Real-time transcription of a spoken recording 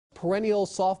perennial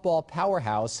softball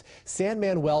powerhouse, San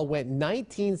Manuel went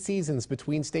 19 seasons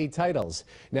between state titles.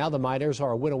 Now the Miners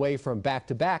are a win away from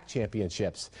back-to-back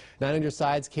championships. 900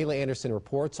 Side's Kayla Anderson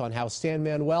reports on how San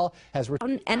Manuel has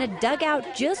and a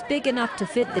dugout just big enough to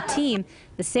fit the team.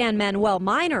 The San Manuel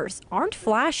Miners aren't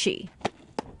flashy,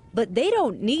 but they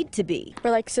don't need to be.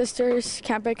 We're like sisters,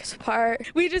 can't break us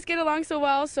apart. We just get along so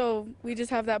well, so we just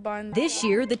have that bond. This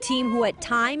year, the team, who at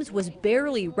times was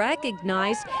barely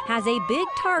recognized, has a big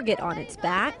target on its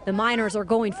back. The Miners are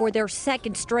going for their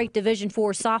second straight Division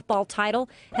IV softball title.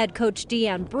 Head coach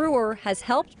Deanne Brewer has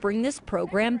helped bring this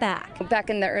program back. Back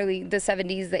in the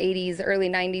 70s, the 80s, early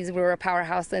 90s, we were a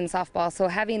powerhouse in softball, so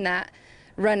having that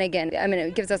run again, I mean,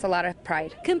 it gives us a lot of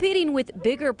pride. Competing with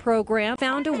bigger programs,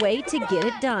 found a way to get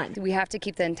it done. We have to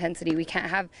keep the intensity. We can't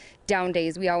have down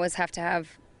days. We always have to have,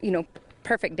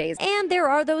 perfect days. And there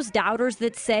are those doubters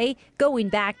that say going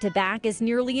back to back is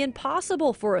nearly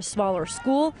impossible for a smaller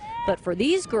school. But for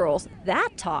these girls, that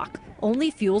talk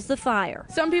only fuels the fire.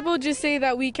 Some people just say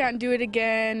that we can't do it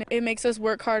again. It makes us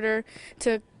work harder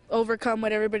to overcome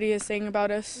what everybody is saying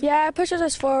about us. Yeah, it pushes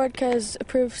us forward because it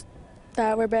proves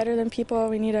that we're better than people.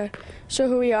 We need to show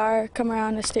who we are, come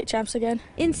around as state champs again.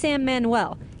 In San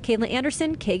Manuel, Kayla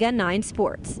Anderson, KGUN-9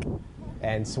 Sports.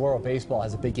 And Saguaro Baseball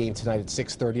has a big game tonight at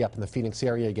 6:30 up in the Phoenix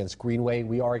area against Greenway.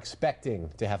 We are expecting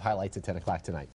to have highlights at 10 o'clock tonight.